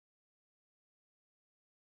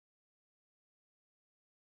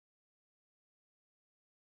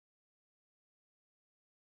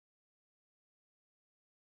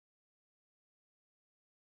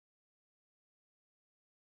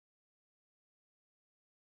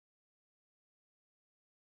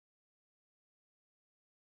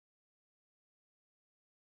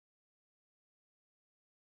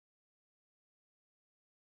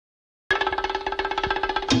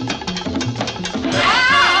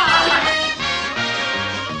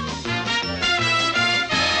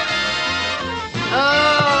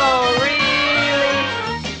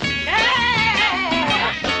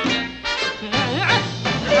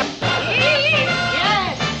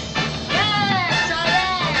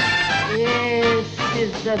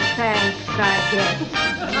the thanks I get.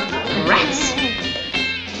 Rats.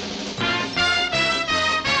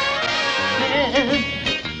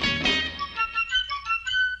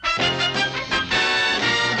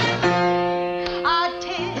 A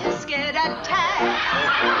tisket attack.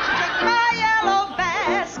 She took my yellow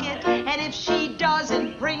basket, and if she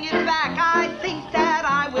doesn't bring it back, I think that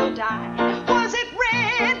I will die. Was it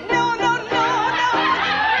red? No, no, no, no. Was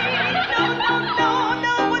it green? No, no, no,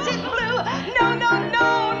 no. Was it blue? No, no,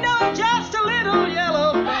 no, no. Just a little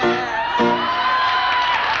yellow bag.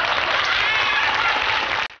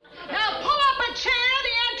 Now pull up a chair.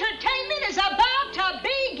 The entertainment is about to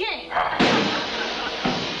begin.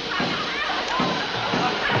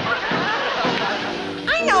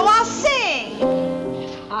 I know, I'll sing.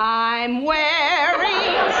 I'm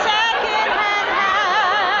wearing second-hand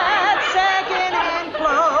hats, second-hand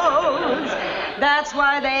clothes. That's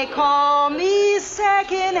why they call me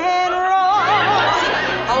second-hand Rose.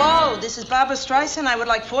 Hello, this is Barbara Streisand. I would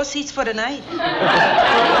like 4 seats for tonight.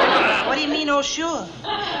 What do you mean, oh, sure?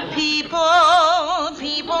 People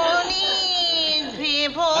need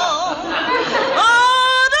people.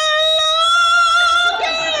 Oh,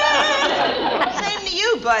 the same to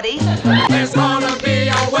you, buddy. There's gonna be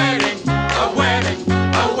a wedding, a wedding,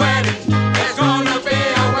 a wedding. There's gonna be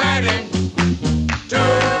a wedding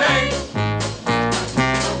today.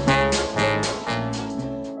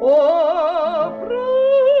 Oh,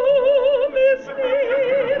 promise me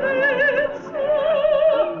that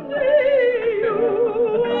someday you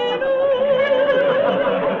and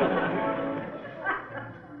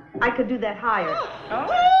I could do that higher.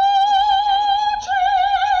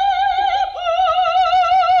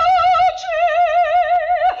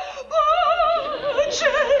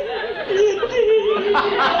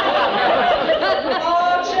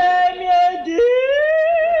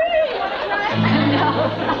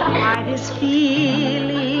 Why this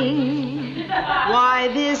feeling? Why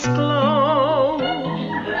this glow?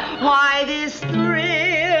 Why this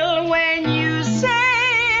thrill when you say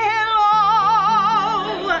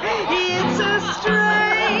hello? It's a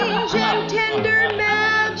strange and tender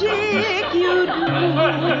magic you do,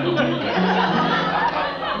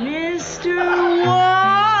 Mr.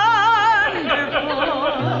 Wonderful.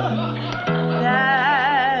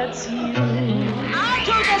 That's you. I'll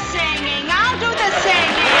do the singing. I'll do the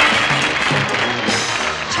singing.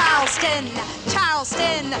 Charleston,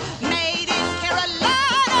 Charleston, made in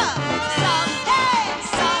Carolina. Someday,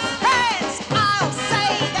 some friends, I'll say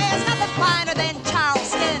there's nothing finer than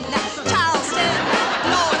Charleston, Charleston.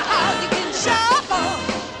 Lord, how you can shuffle.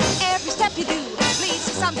 Every step you do leads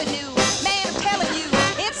to something new. Man, I'm telling you,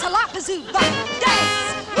 it's a lot to zoo. But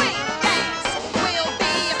dance, we dance, will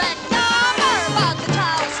be a back number. But the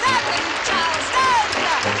Charleston,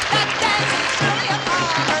 that dance is surely a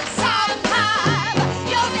cover. Sometime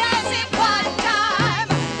you'll dance it one time.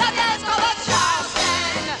 The dance called the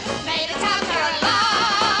Charleston, made in South Carolina.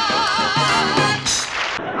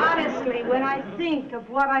 Honestly, when I think of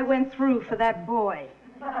what I went through for that boy,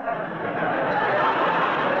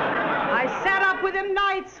 I sat up with him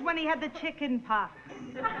nights when he had the chicken pox.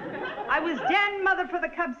 I was den mother for the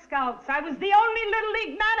Cub Scouts. I was the only Little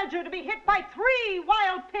League manager to be hit by 3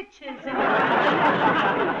 wild pitches.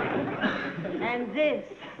 And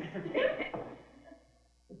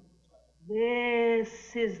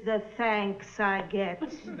this is the thanks I get.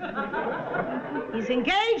 He's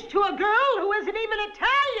engaged to a girl who isn't even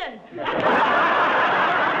Italian.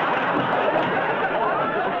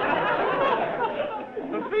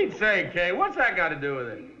 For Pete's sake, Kay, what's that got to do with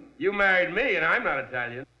it? You married me, and I'm not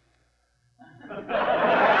Italian.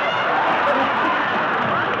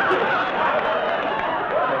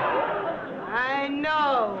 I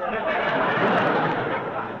know.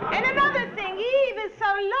 And another thing, Eve is so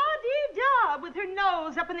la-dee-da with her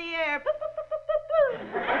nose up in the air.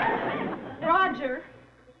 Roger.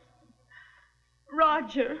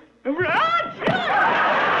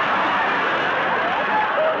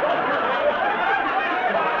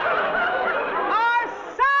 Our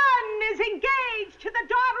son is engaged to the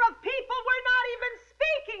daughter of people we're not even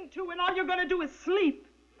speaking to, and all you're going to do is sleep.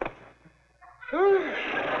 All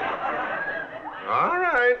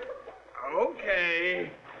right.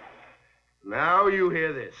 Okay. Now you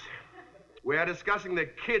hear this. We are discussing the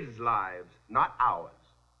kids' lives, not ours.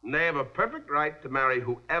 And they have a perfect right to marry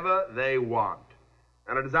whoever they want.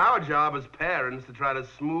 And it is our job as parents to try to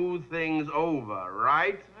smooth things over,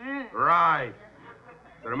 right? Right.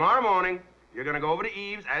 So tomorrow morning, you're going to go over to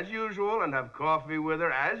Eve's as usual and have coffee with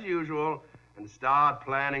her as usual and start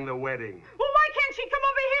planning the wedding. Well, why can't she come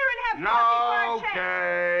over here and have coffee for a change?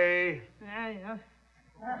 Okay. Yeah.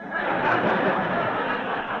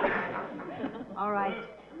 All right.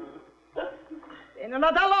 No,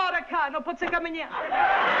 da l'ora, no pozze camminare.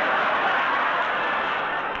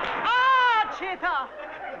 Cheta.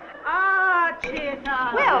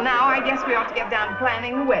 Cheta. Well, now, I guess we ought to get down to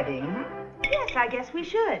planning the wedding. Yes, I guess we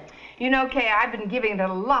should. You know, Kay, I've been giving it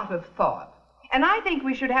a lot of thought. And I think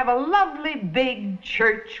we should have a lovely big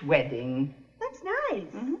church wedding. That's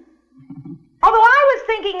nice. Mm-hmm. Although I was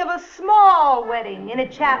thinking of a small wedding in a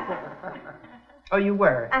chapel. Oh, you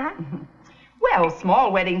were? Uh-huh. Well,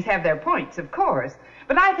 small weddings have their points, of course.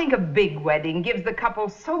 But I think a big wedding gives the couple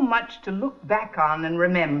so much to look back on and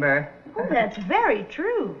remember. Oh, that's very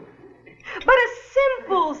true. But a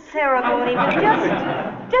simple ceremony with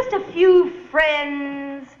just a few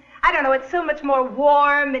friends. I don't know, it's so much more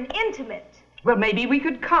warm and intimate. Well, maybe we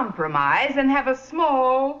could compromise and have a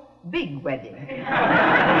small, big wedding.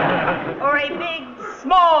 Or a big,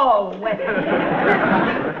 small wedding.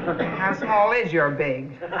 How small is your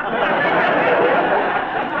big?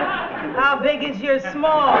 How big is your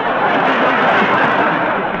small?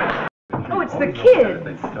 Oh, it's the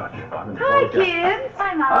kids. Hi, kids.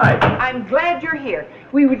 Hi, Mom. Hi. I'm glad you're here.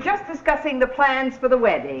 We were just discussing the plans for the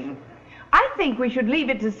wedding. I think we should leave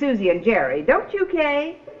it to Susie and Jerry, don't you,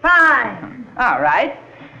 Kay? Fine. All right.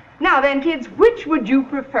 Now then, kids, which would you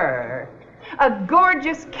prefer? A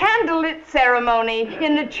gorgeous candlelit ceremony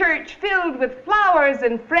in the church filled with flowers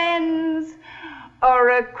and friends, or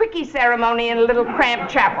a quickie ceremony in a little cramped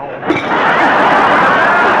chapel?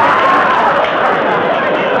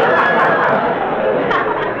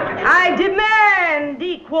 I demand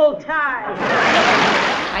equal time.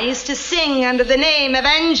 I used to sing under the name of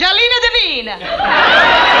Angelina Divina.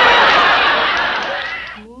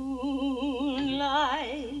 Moonlight,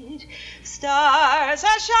 stars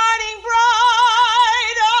are shining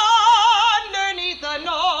bright underneath the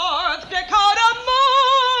North Dakota moon.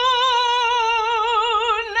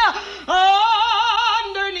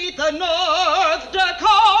 Underneath the North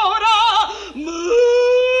Dakota moon.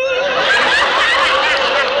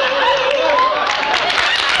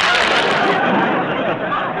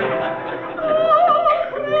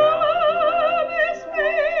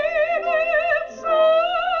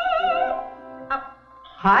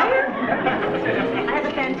 Higher? I have a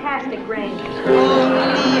fantastic range.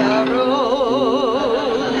 Only a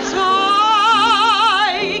rose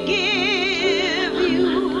I give you.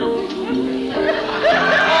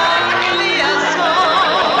 Only a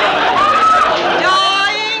song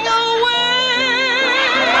dying away.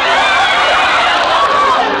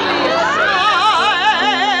 Only a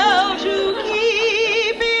smile to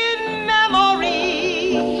keep in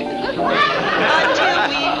memory until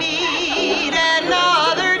we meet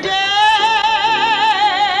another day.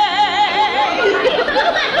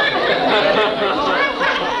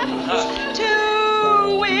 To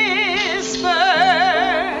whisper,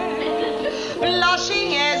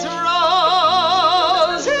 blushing as roses.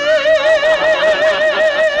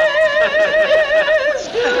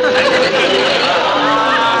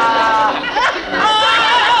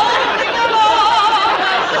 Holding along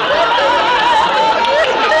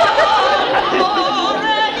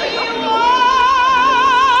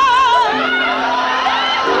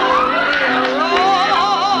for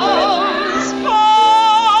rose for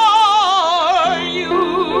you.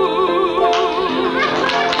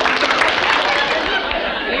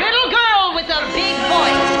 Little girl with a big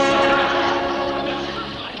voice.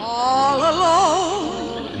 All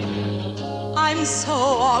alone, I'm so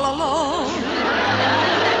all alone.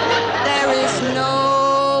 There is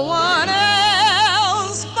no one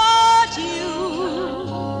else but you.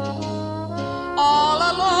 All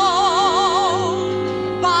alone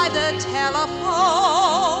by the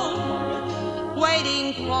telephone,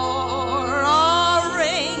 waiting for a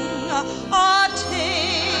ring, a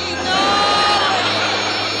ting, a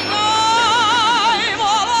ring. I'm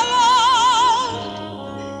all alone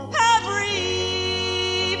every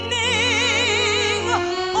evening,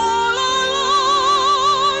 all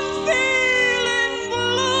alone, feeling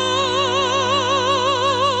blue.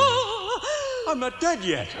 I'm not dead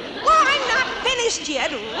yet. Well, I'm not finished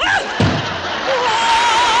yet. Wondering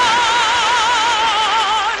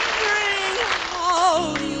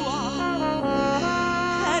how you are,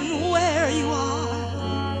 and where you are,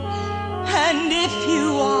 and if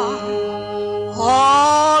you are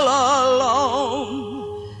all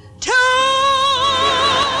alone too.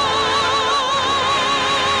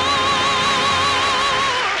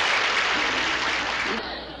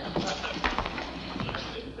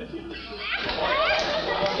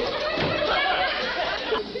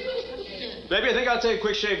 Baby, I think I'll take a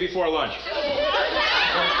quick shave before lunch.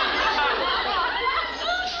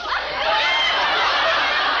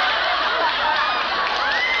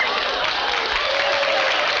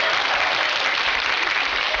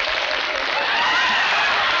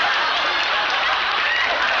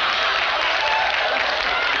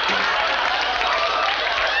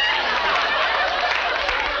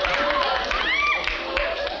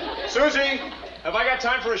 Susie, have I got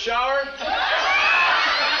time for a shower?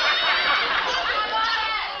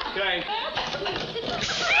 Okay.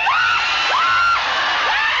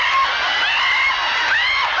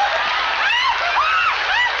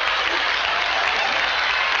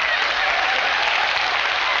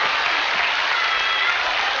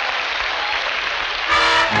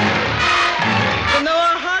 And though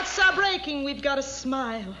our hearts are breaking, we've got to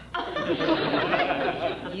smile.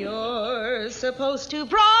 You're supposed to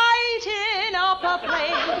brighten up a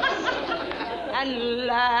place and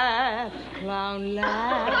laugh, clown,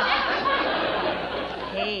 laugh.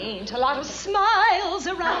 Paint a lot of smiles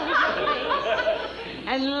around your face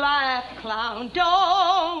and laugh, clown,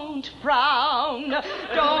 don't frown.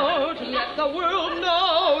 Don't let the world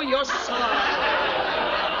know you're sorry.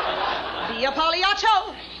 Be a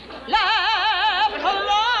Pagliaccio, laugh, clown,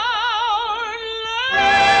 laugh.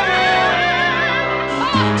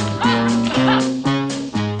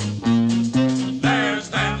 There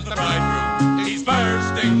stands the bridegroom, he's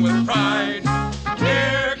bursting with pride.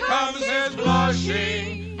 Here comes his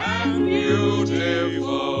blushing and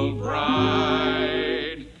beautiful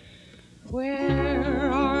bride.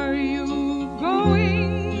 Where are you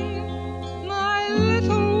going, my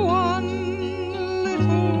little one,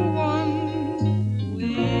 little one?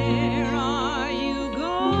 Where are you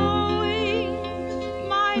going,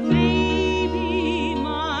 my baby,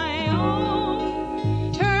 my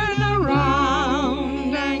own? Turn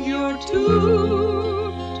around and you're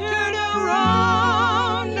two. Turn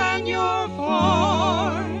around and you're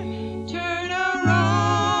four. Turn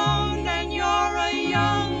around and you're a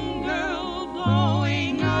young girl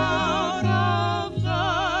going out of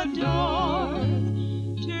the door.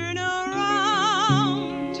 Turn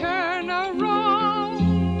around, turn around,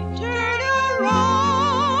 turn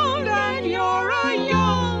around, and you're a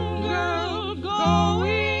young girl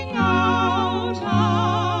going out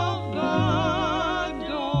of the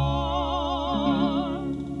door.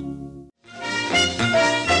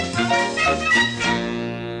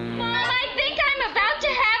 Mom, I think I'm about to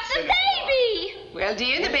have the baby. Well,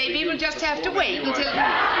 dear, the baby will just have to wait until... The baby?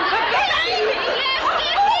 Yes,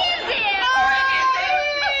 this is it.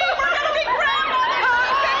 We're going to be grandmothers.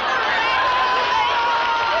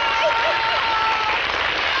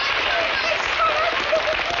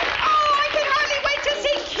 Oh, I can hardly wait to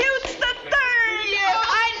see Cutes the third. Yes,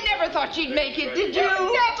 I never thought she'd make it, did you? Do you know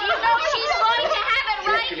she's going to have it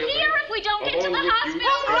right here if we don't get to the hospital?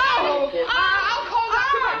 Oh, I'll call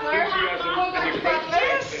Dr. Butler. Call Dr.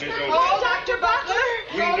 Butler. Call Dr. Butler.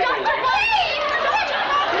 Call Dr. Butler.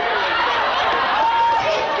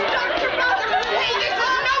 Dr. Butler, hey, this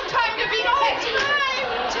is no time to be petty.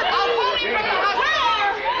 I'll phone him from the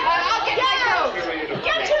hospital. I'll get my coat.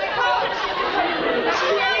 Get to the coat.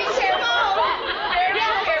 Very careful.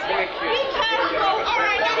 Very careful. Be careful. All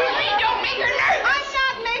right, don't make her nervous. I'm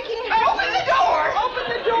not making her. Open the door. Open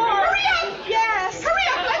the door. Hurry up. Yes. Hurry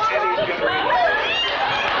up. Let's go.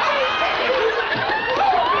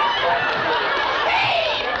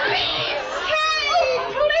 Hey, please. Hey,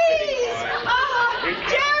 please.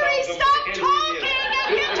 Jerry, stop talking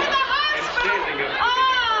and get to the hospital.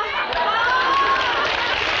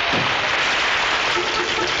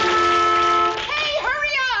 Hey,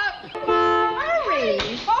 hurry up. Hurry.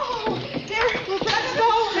 Oh, dear. Let's go.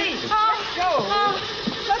 Please, let's go.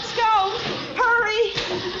 Let's go. Hurry.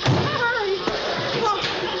 Hurry.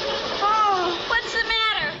 What's the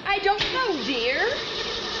matter? I don't know, dear.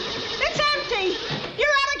 It's empty.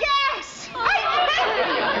 You're out of gas. I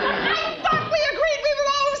thought we agreed we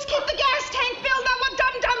would always keep the gas tank filled. Now what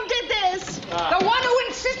dum-dum did this? The one who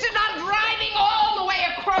insisted on driving all the way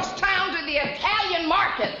across town to the Italian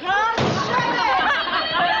market. All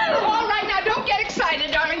right, now don't get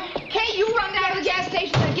excited, darling. Kay, you run down to the gas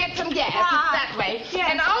station and get some gas. It's that way.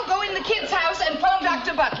 And I'll go in the kid's house and phone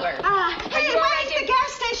Dr. Butler. Hey, where's the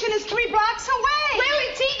gas station? Is 3 blocks away. Well,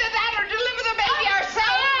 it's either that or deliver the baby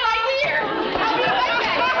ourselves right here. I'll be right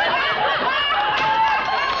back.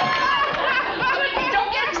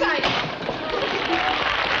 Don't get excited.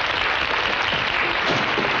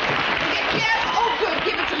 Yes? Oh, good.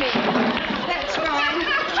 Give it to me. That's fine.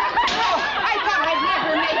 Oh, I thought I'd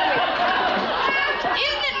never make it.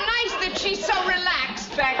 Isn't it nice that she's so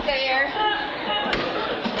relaxed back there?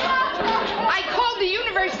 I called the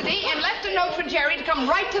university and left a note for Jerry to come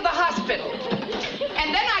right to the hospital.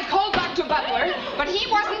 And then I called Dr. Butler, but he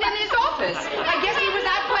wasn't in his office. I guess he was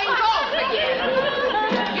out playing golf again.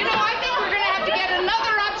 You know, I think we're going to have to get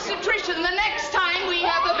another obstetrician the next time we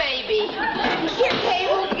have a baby. Here, Kay,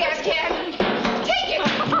 hold the gas can. Take it.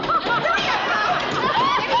 Hurry up now.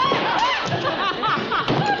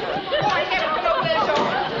 Oh, I never can open that door.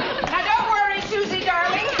 Now, don't worry, Susie,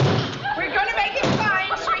 darling.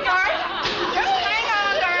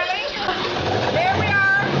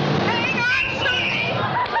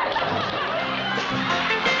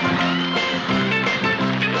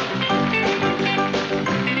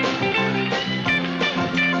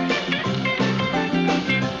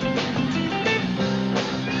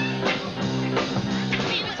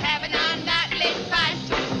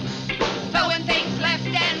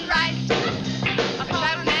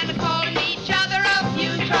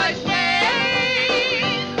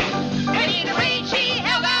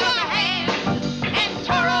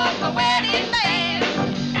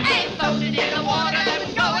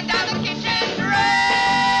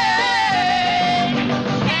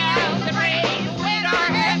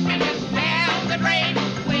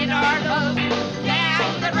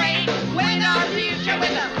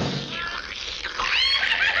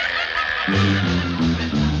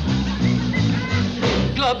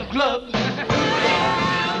 the club.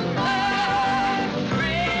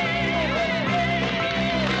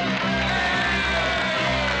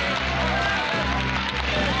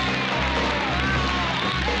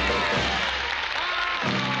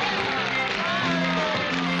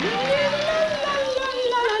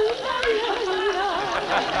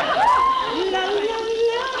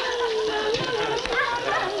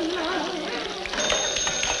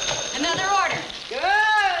 Another order. Good.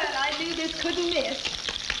 I knew this couldn't miss.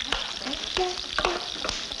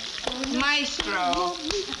 Maestro.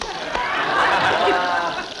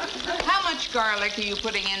 How much garlic are you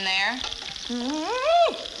putting in there?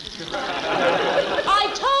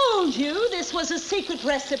 I told you this was a secret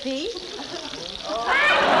recipe.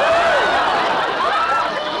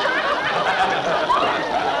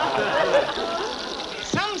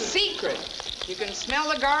 Some secret. You can smell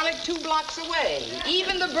the garlic 2 blocks away.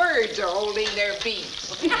 Even the birds are holding their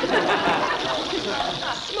beaks.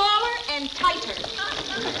 Smaller and tighter.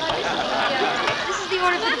 This is the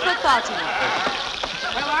order for the football team.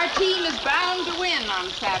 Well, our team is bound to win on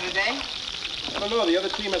Saturday. I don't know, the other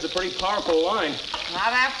team has a pretty powerful line.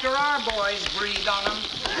 Not after our boys breathe on them.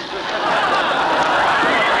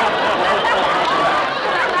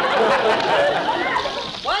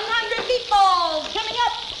 100 meatballs coming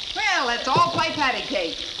up. Well, let's all play patty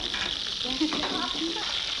cake.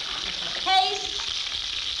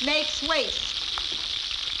 Haste makes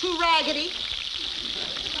waste. Too raggedy.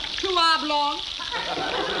 Too oblong.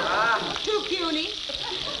 Too puny.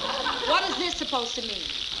 What is this supposed to mean?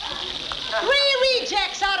 3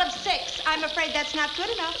 rejects out of 6. I'm afraid that's not good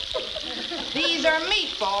enough. These are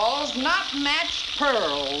meatballs, not matched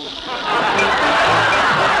pearls.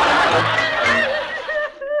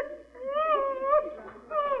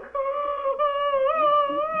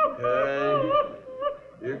 Okay.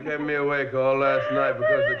 You kept me awake all last night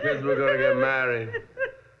because the kids were going to get married.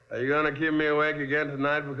 Are you going to keep me awake again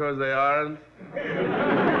tonight because they aren't?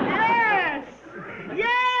 Yes!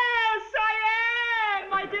 Yes, I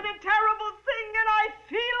am! I did a terrible thing and I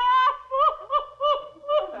feel awful!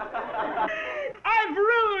 I've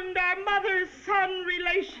ruined our mother-son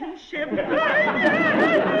relationship.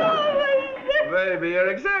 Baby, you're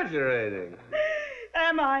exaggerating.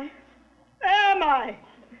 Am I? Am I?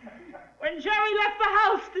 When Jerry left the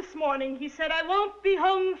house this morning, he said, I won't be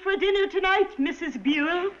home for dinner tonight, Mrs.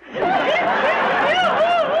 Buell.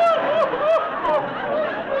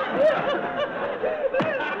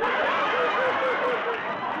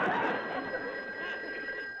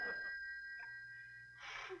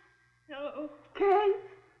 Okay.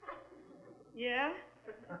 Yeah?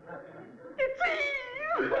 It's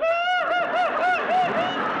Eve!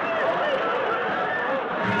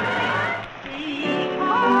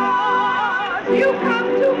 Because you come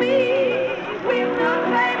to me with the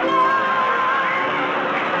same love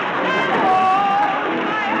and hold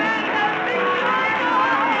my hand and think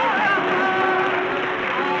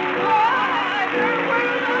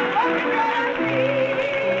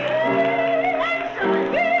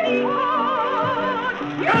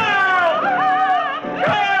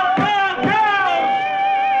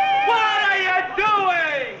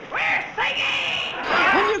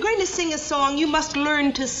sing a song, you must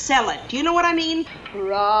learn to sell it. Do you know what I mean?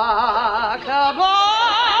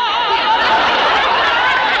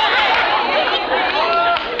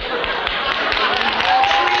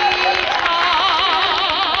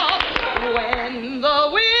 When the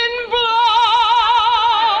wind blows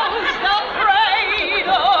the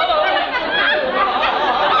cradle,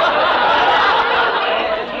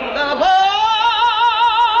 the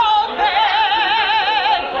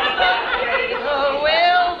cradle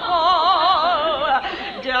will fall,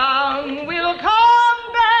 down will come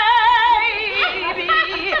baby,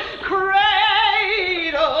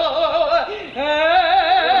 cradle,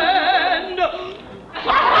 and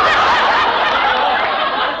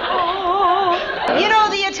you know,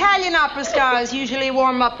 the Italian opera stars usually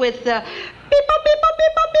warm up with beepo, beepo,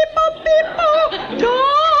 beepo, beepo, beepo, Domina.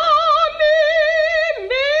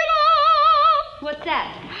 What's that?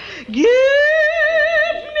 Give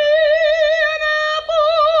me an apple.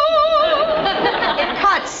 It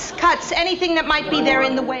cuts anything that might be there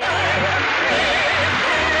in the way.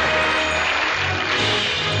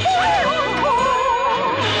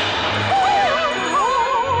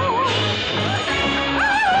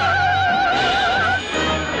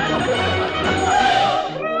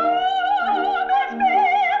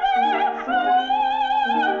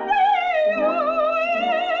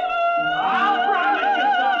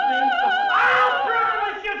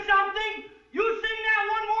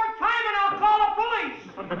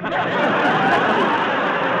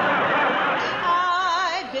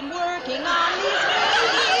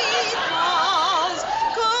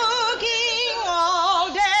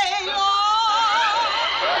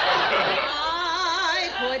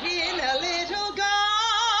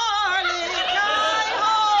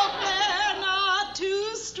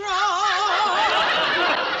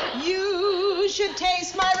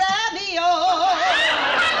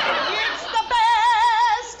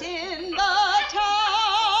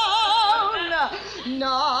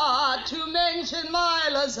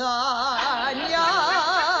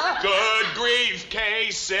 Please,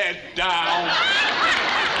 Kay, sit down.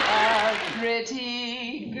 A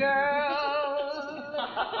pretty girl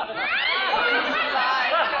is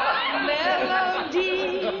like a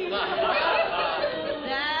melody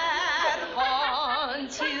that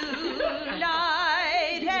haunts you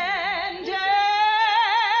night and day,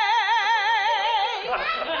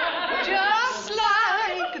 just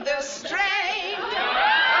like the strain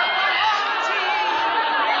haunting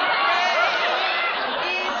rain.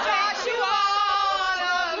 It starts you on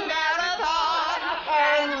a marathon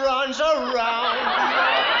and runs around.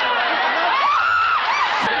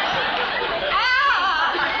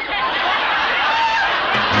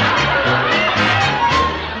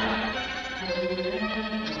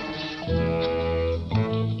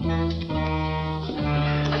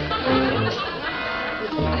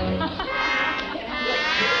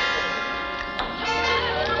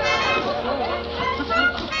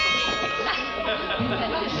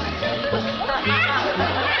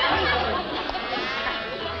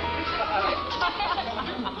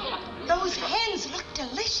 Those hens look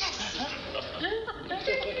delicious.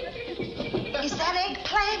 Is that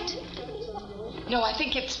eggplant? No, I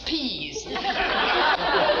think it's peas.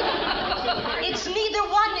 It's neither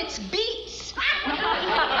one, it's beets.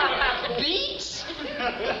 Beets?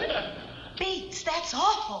 Beets, that's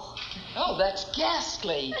awful. Oh, that's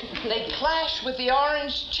ghastly. They clash with the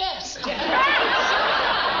orange chest.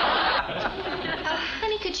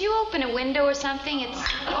 Honey, could you open a window or something? It's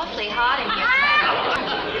awfully hot in here.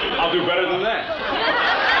 I'll do better than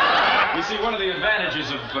that. You see, one of the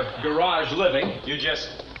advantages of garage living, you just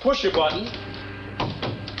push a button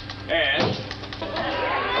and...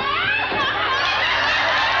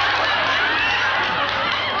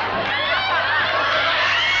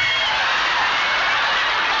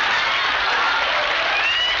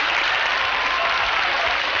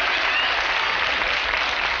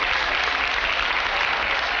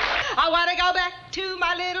 I want to go back to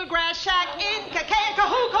my little grass shack in Kauai.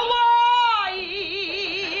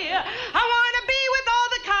 I want to be with all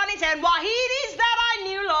the Connies and Wahitis that I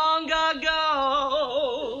knew long ago.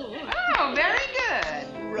 Oh, very good.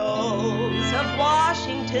 Rose of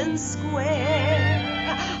Washington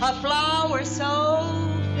Square, a flower so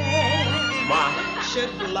fair,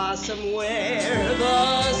 should blossom where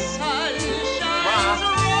the sun shines.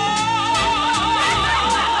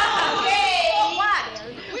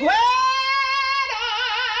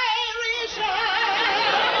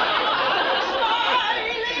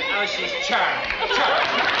 She's charmed.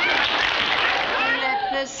 Let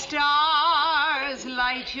the stars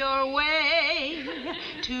light your way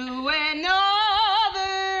to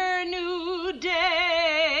another new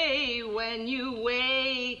day. When you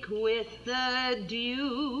wake with the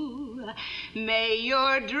dew, may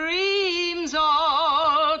your dreams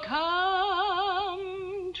all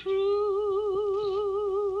come true.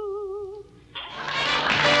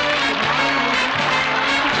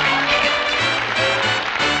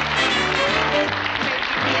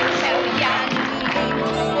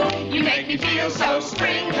 You make me feel so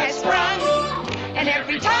spring has sprung, and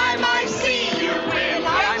every time I see you grin,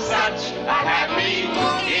 I'm such a happy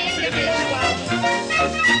individual.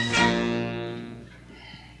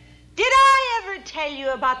 Did I ever tell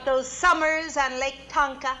you about those summers on Lake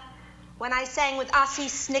Tonka when I sang with Ossie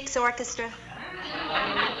Snick's orchestra?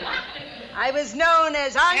 I was known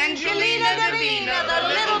as Angelina Davina, the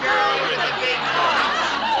little girl with the big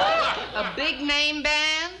voice. A big name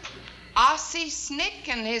band? Ossie Snick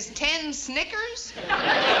and his 10 Snickers?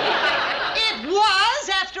 It was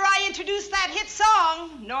after I introduced that hit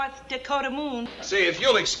song, North Dakota Moon. Say, if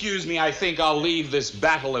you'll excuse me, I think I'll leave this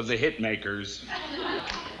battle of the hitmakers.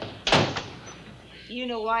 You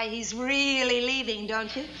know why he's really leaving,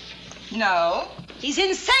 don't you? No. He's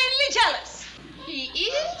insanely jealous. He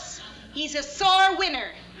is? He's a sore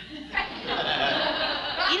winner.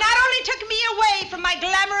 He not only took me away from my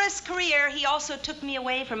glamorous career, he also took me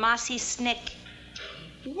away from Ossie Snick.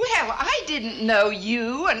 Well, I didn't know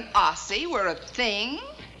you and Ossie were a thing.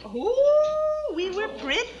 Ooh, we were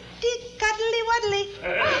pretty cuddly-wuddly.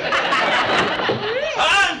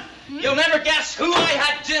 Hon, you'll never guess who I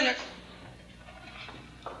had dinner.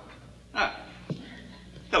 Ah.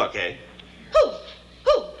 Hello, Kay. Who?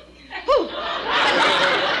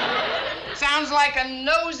 Sounds like a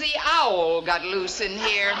nosy owl got loose in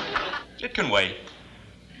here. It can wait.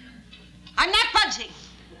 I'm not budging.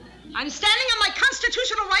 I'm standing on my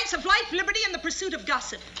constitutional rights of life, liberty, and the pursuit of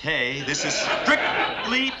gossip. Kay, this is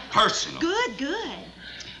strictly personal. Good.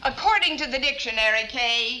 According to the dictionary,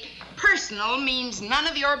 Kay, personal means none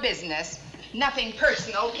of your business. Nothing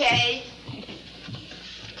personal, Kay.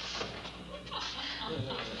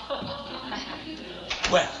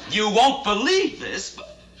 Well, you won't believe this, but...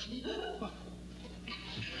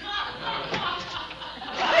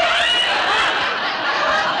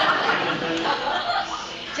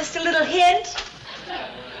 Just a little hint.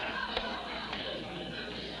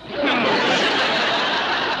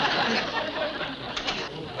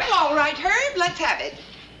 Well, all right, Herb, let's have it.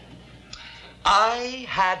 I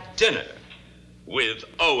had dinner with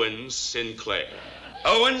Owen Sinclair.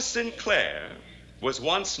 Owen Sinclair was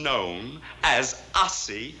once known as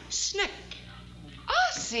Ossie Snick.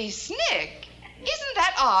 Ossie Snick? Isn't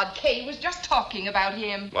that odd? Kay was just talking about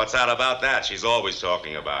him. What's that about that? She's always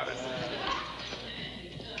talking about it.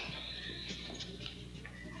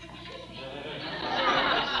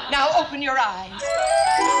 Now open your eyes.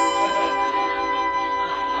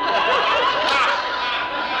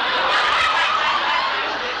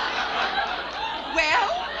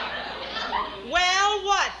 Well,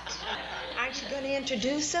 what? Aren't you going to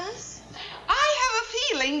introduce us? I have a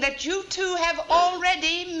feeling that you two have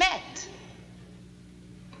already met.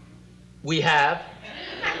 We have?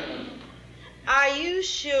 Are you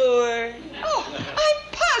sure? Oh,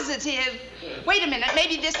 I'm positive. Wait a minute,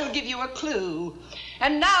 maybe this will give you a clue.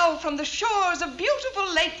 And now, from the shores of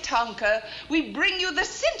beautiful Lake Tonka, we bring you the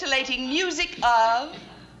scintillating music of...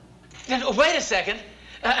 Wait a second.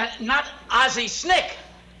 Not Ossie Snick.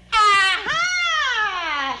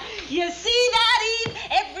 Aha! You see that, Eve?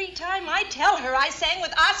 Every time I tell her I sang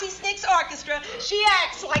with Ossie Snick's orchestra, she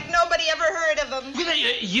acts like nobody ever heard of him.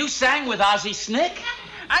 You sang with Ossie Snick?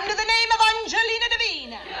 Under the name of Angelina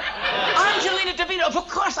Devine. Angelina Devine? Of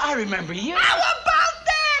course I remember you. How about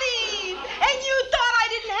that, Eve? And you thought I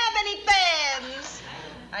didn't have any fans.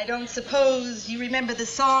 I don't suppose you remember the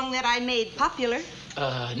song that I made popular?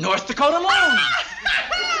 North Dakota Moon. Right!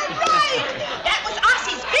 That was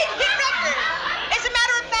Ossie's big hit record. As a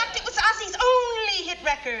matter of fact, it was Ossie's only hit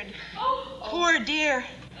record. Poor dear.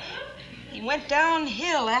 He went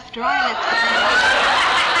downhill after I left.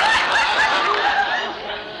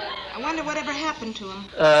 I wonder whatever happened to him.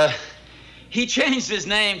 He changed his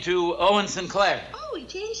name to Owen Sinclair. Oh, he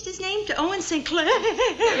changed his name to Owen Sinclair.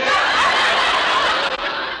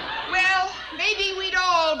 Well, maybe we'd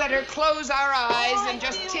all better close our eyes and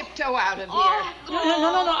just tiptoe out of here.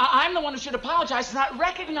 No. I'm the one who should apologize for not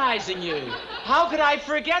recognizing you. How could I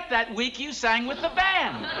forget that week you sang with the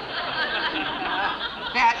band?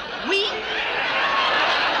 That week?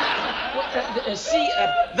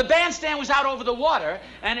 The bandstand was out over the water,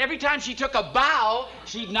 and every time she took a bow,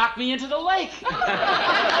 she'd knock me into the lake.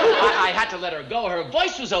 I had to let her go. Her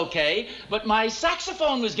voice was okay, but my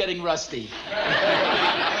saxophone was getting rusty.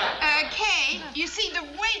 Kay, you see, the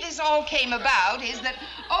way this all came about is that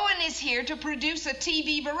Owen is here to produce a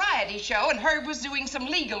TV variety show, and Herb was doing some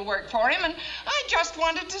legal work for him, and I just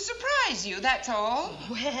wanted to surprise you, that's all.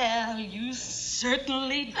 Well, you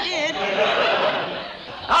certainly did.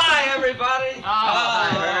 Hi, everybody.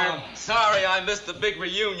 Hi, Herb. Sorry I missed the big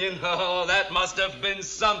reunion. Oh, that must have been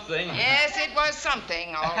something. Yes, it was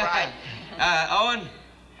something, all right. Owen,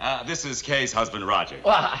 this is Kay's husband, Roger.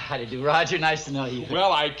 Well, how do you do, Roger? Nice to know you.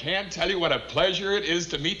 Well, I can't tell you what a pleasure it is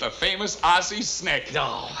to meet the famous Ossie Snick.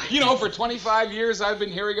 Oh. You know, for 25 years, I've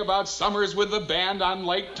been hearing about summers with the band on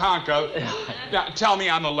Lake Tonka. Now, tell me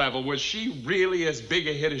on the level, was she really as big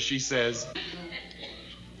a hit as she says?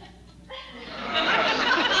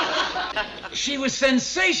 She was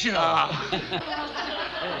sensational.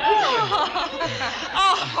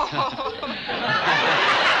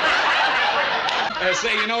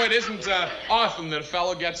 Say, you know, it isn't often that a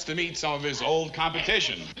fellow gets to meet some of his old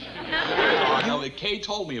competition. Kay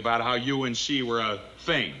told me about how you and she were a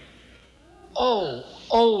thing.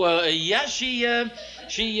 Yeah, she,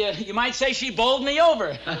 you might say she bowled me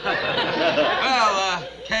over. Well,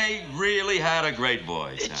 Kay really had a great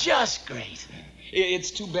voice. Just great.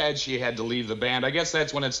 It's too bad she had to leave the band. I guess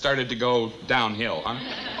that's when it started to go downhill, huh?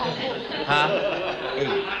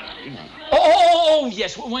 Oh,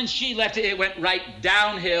 yes. When she left, it went right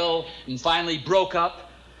downhill and finally broke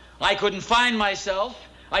up. I couldn't find myself.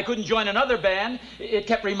 I couldn't join another band. It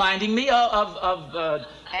kept reminding me of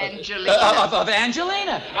Angelina. Of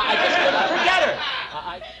Angelina. I just couldn't forget her.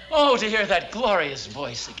 To hear that glorious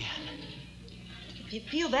voice again. If you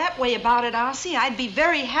feel that way about it, Ossie, I'd be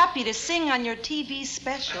very happy to sing on your TV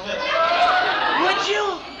special. Would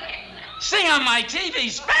you? Sing on my TV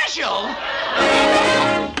special?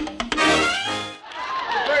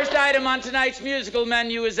 The first item on tonight's musical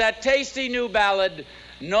menu is that tasty new ballad,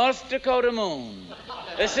 North Dakota Moon.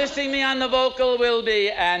 Assisting me on the vocal will be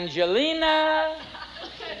Angelina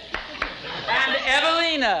and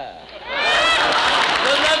Evelina,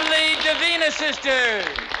 the lovely Davina sisters.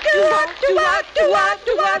 Do-wop, do-wop, do-wop,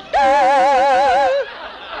 do-wop, do.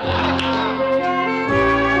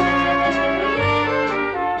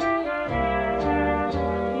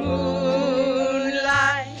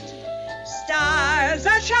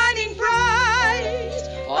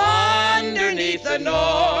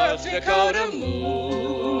 Dakota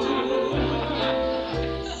moon.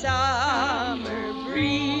 Summer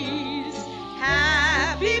breeze,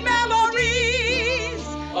 happy memories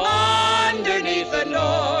Underneath the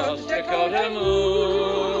North Dakota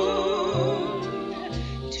moon.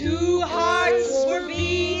 Two hearts were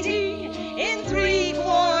beating in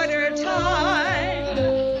three-quarter time.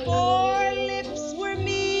 Four lips were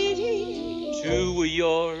meeting. Two were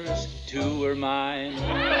yours, two were mine.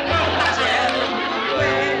 Tell me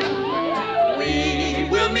when we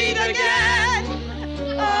will meet again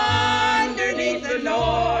underneath the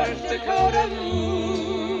North Dakota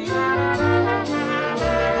moon.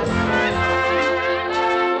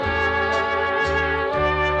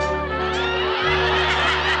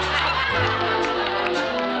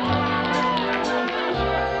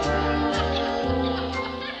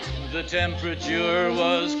 The temperature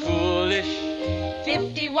was coolish,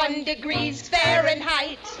 51 degrees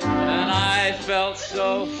Fahrenheit. and I felt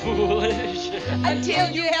so foolish. Until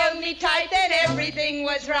you held me tight, then everything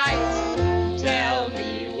was right. Tell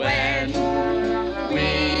me when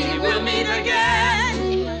we will meet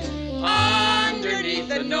again underneath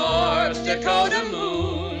the North Dakota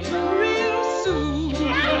moon. Real soon.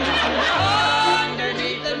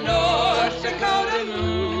 Underneath the North Dakota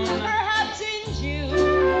moon. Perhaps in June.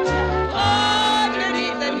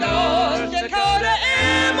 Underneath the North Dakota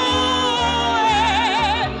M.O.N.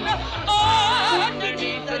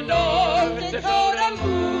 Underneath the North Dakota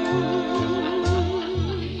moon.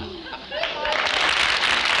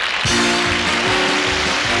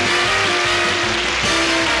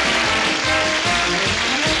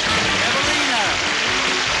 Evelina.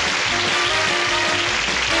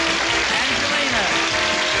 Angelina.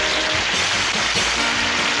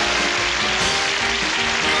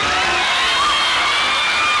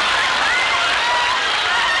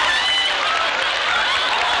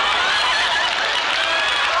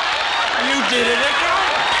 You did it again.